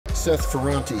Seth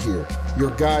Ferranti here,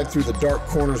 your guide through the dark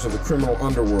corners of the criminal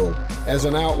underworld. As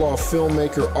an outlaw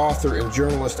filmmaker, author, and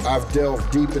journalist, I've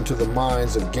delved deep into the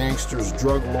minds of gangsters,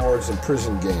 drug lords, and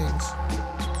prison gangs.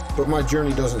 But my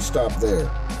journey doesn't stop there.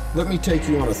 Let me take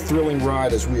you on a thrilling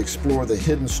ride as we explore the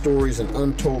hidden stories and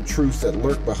untold truths that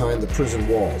lurk behind the prison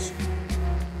walls.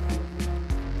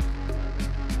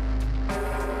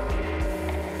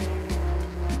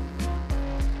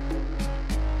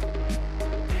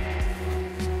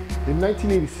 In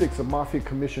 1986, a Mafia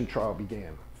Commission trial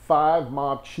began. 5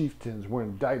 mob chieftains were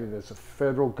indicted as the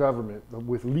federal government,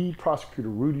 with lead prosecutor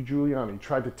Rudy Giuliani,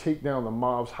 tried to take down the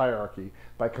mob's hierarchy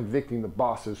by convicting the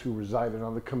bosses who resided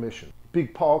on the commission.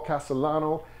 Big Paul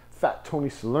Castellano, Fat Tony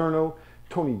Salerno,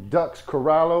 Tony Dux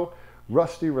Corralo,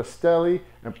 Rusty Rastelli,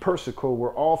 and Persico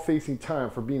were all facing time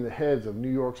for being the heads of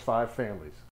New York's 5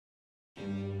 families.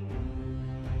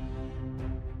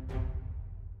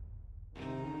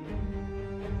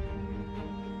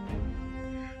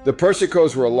 The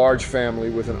Persicos were a large family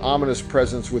with an ominous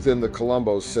presence within the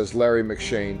Colombos, says Larry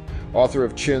McShane, author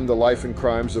of Chin, The Life and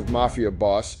Crimes of Mafia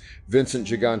Boss Vincent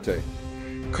Gigante.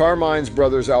 Carmine's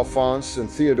brothers Alphonse and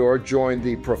Theodore joined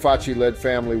the Profaci-led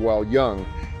family while young,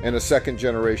 and a second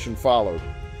generation followed.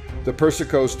 The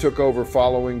Persicos took over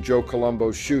following Joe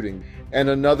Colombo's shooting, and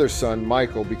another son,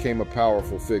 Michael, became a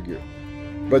powerful figure.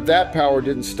 But that power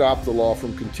didn't stop the law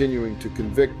from continuing to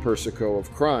convict Persico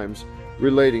of crimes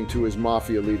relating to his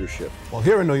mafia leadership. Well,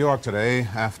 here in New York today,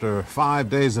 after 5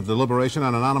 days of deliberation,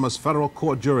 an anonymous federal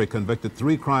court jury convicted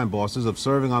 3 crime bosses of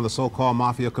serving on the so-called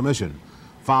Mafia Commission.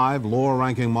 5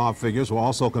 lower-ranking mob figures were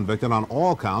also convicted on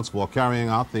all counts for carrying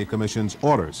out the commission's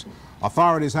orders.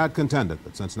 Authorities had contended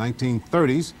that since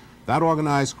 1930s, that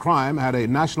organized crime had a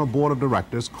national board of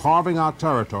directors carving out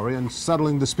territory and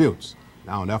settling disputes.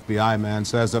 Now, an FBI man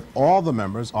says that all the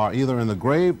members are either in the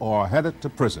grave or headed to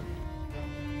prison.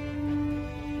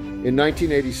 In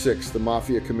 1986, the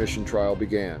Mafia Commission trial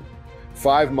began.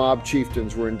 5 mob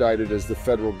chieftains were indicted as the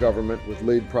federal government, with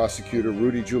lead prosecutor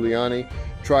Rudy Giuliani,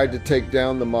 tried to take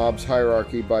down the mob's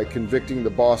hierarchy by convicting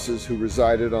the bosses who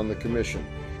resided on the commission.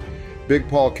 Big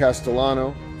Paul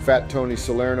Castellano, Fat Tony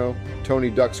Salerno,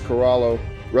 Tony Dux Corralo,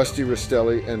 Rusty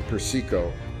Rastelli, and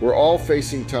Persico were all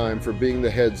facing time for being the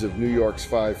heads of New York's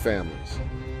 5 families.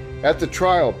 At the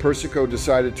trial, Persico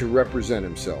decided to represent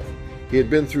himself. He had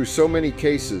been through so many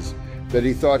cases that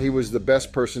he thought he was the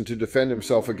best person to defend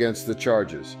himself against the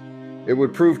charges. It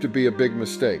would prove to be a big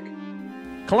mistake.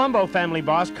 Colombo family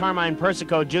boss Carmine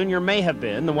Persico Jr. may have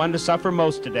been the one to suffer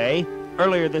most today.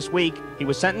 Earlier this week, he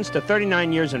was sentenced to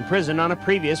 39 years in prison on a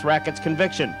previous rackets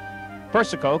conviction.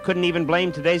 Persico couldn't even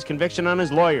blame today's conviction on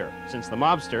his lawyer, since the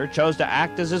mobster chose to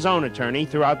act as his own attorney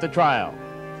throughout the trial.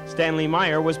 Stanley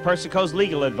Meyer was Persico's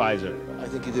legal advisor. I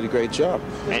think he did a great job.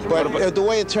 But the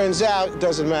way it turns out, it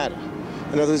doesn't matter.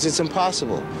 In other words, it's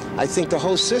impossible. I think the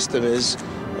whole system is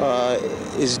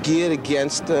geared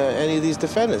against any of these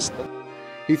defendants.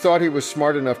 He thought he was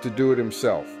smart enough to do it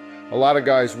himself. A lot of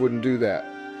guys wouldn't do that.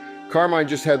 Carmine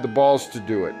just had the balls to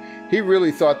do it. He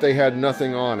really thought they had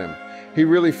nothing on him. He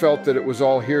really felt that it was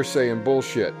all hearsay and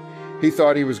bullshit. He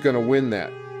thought he was going to win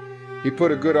that. He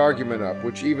put a good argument up,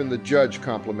 which even the judge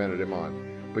complimented him on.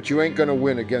 But you ain't going to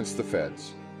win against the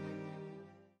feds.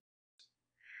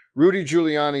 Rudy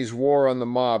Giuliani's war on the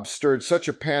mob stirred such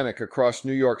a panic across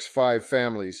New York's 5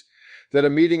 families that a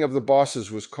meeting of the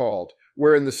bosses was called,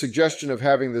 wherein the suggestion of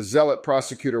having the zealot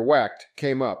prosecutor whacked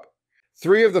came up.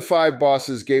 3 of the 5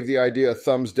 bosses gave the idea a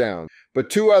thumbs down,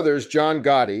 but 2 others, John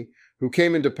Gotti, who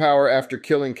came into power after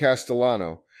killing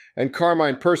Castellano, and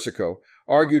Carmine Persico,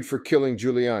 argued for killing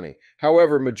Giuliani.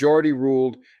 However, majority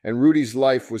ruled, and Rudy's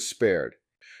life was spared.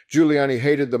 Giuliani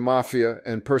hated the mafia,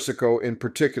 and Persico in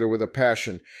particular, with a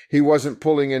passion. He wasn't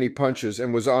pulling any punches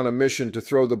and was on a mission to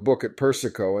throw the book at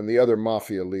Persico and the other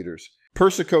mafia leaders.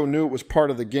 Persico knew it was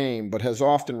part of the game, but has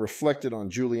often reflected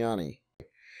on Giuliani.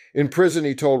 In prison,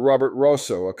 he told Robert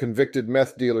Rosso, a convicted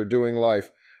meth dealer doing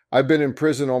life, "I've been in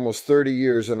prison almost 30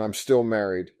 years and I'm still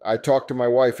married. I talk to my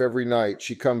wife every night.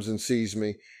 She comes and sees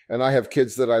me, and I have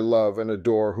kids that I love and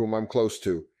adore, whom I'm close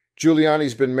to.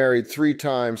 Giuliani's been married 3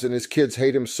 times, and his kids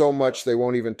hate him so much they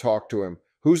won't even talk to him.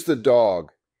 Who's the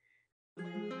dog?"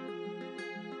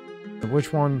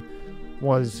 Which one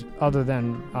was, other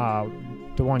than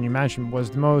the one you mentioned, was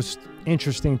the most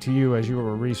interesting to you as you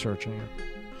were researching it?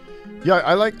 Yeah,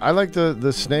 I like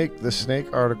the snake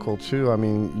article too. I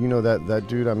mean, you know, that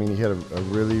dude, I mean, he had a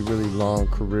really long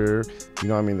career. You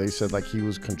know, I mean, they said like he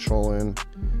was controlling,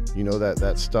 you know,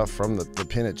 that stuff from the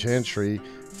penitentiary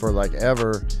for like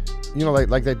ever. You know,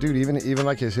 like that dude, even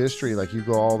like his history, like you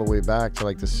go all the way back to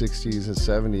like the 60s and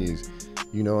 70s.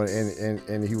 you know,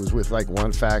 and he was with like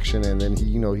one faction, and then he,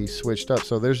 you know, he switched up.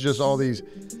 So there's just all these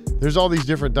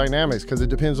different dynamics, because it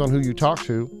depends on who you talk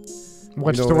to.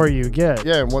 What story you get.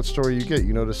 Yeah, and what story you get.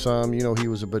 You know, to some, you know, he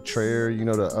was a betrayer. You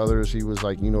know, to others, he was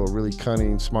like, you know, a really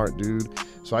cunning, smart dude.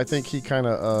 So I think he kind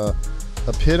of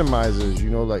epitomizes, you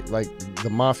know, like the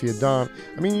Mafia Don.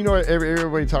 I mean, you know,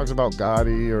 everybody talks about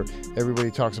Gotti, or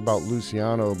everybody talks about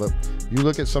Luciano, but you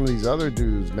look at some of these other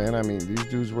dudes, man. I mean, these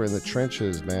dudes were in the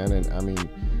trenches, man. And I mean,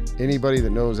 anybody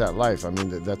that knows that life, I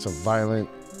mean, that's a violent,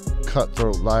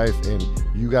 cutthroat life, and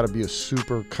you got to be a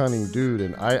super cunning dude.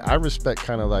 And I respect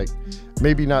kind of like,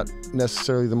 maybe not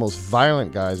necessarily the most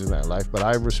violent guys in that life, but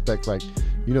I respect, like,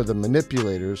 you know, the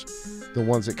manipulators, the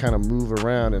ones that kind of move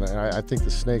around. And I think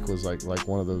the Snake was like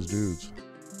one of those dudes.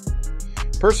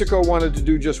 Persico wanted to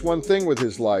do just one thing with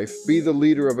his life, be the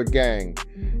leader of a gang.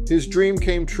 His dream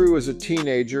came true as a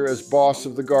teenager, as boss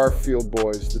of the Garfield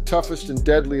Boys, the toughest and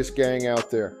deadliest gang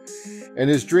out there. And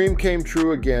his dream came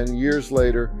true again years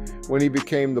later when he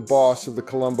became the boss of the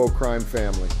Colombo crime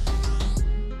family.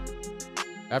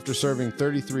 After serving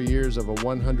 33 years of a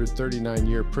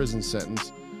 139-year prison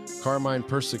sentence, Carmine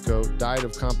Persico died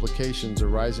of complications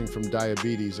arising from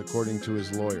diabetes, according to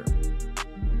his lawyer.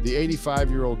 The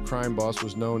 85-year-old crime boss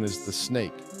was known as the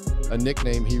Snake, a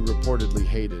nickname he reportedly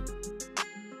hated.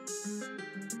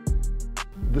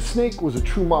 The Snake was a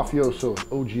true mafioso,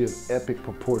 an OG of epic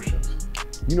proportions.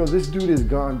 You know, this dude has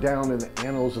gone down in the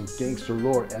annals of gangster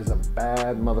lore as a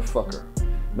bad motherfucker.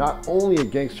 Not only a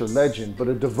gangster legend, but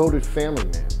a devoted family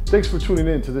man. Thanks for tuning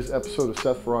in to this episode of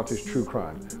Seth Ferranti's True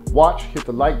Crime. Watch, hit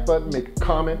the like button, make a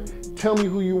comment, tell me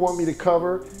who you want me to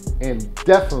cover, and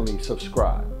definitely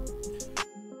subscribe.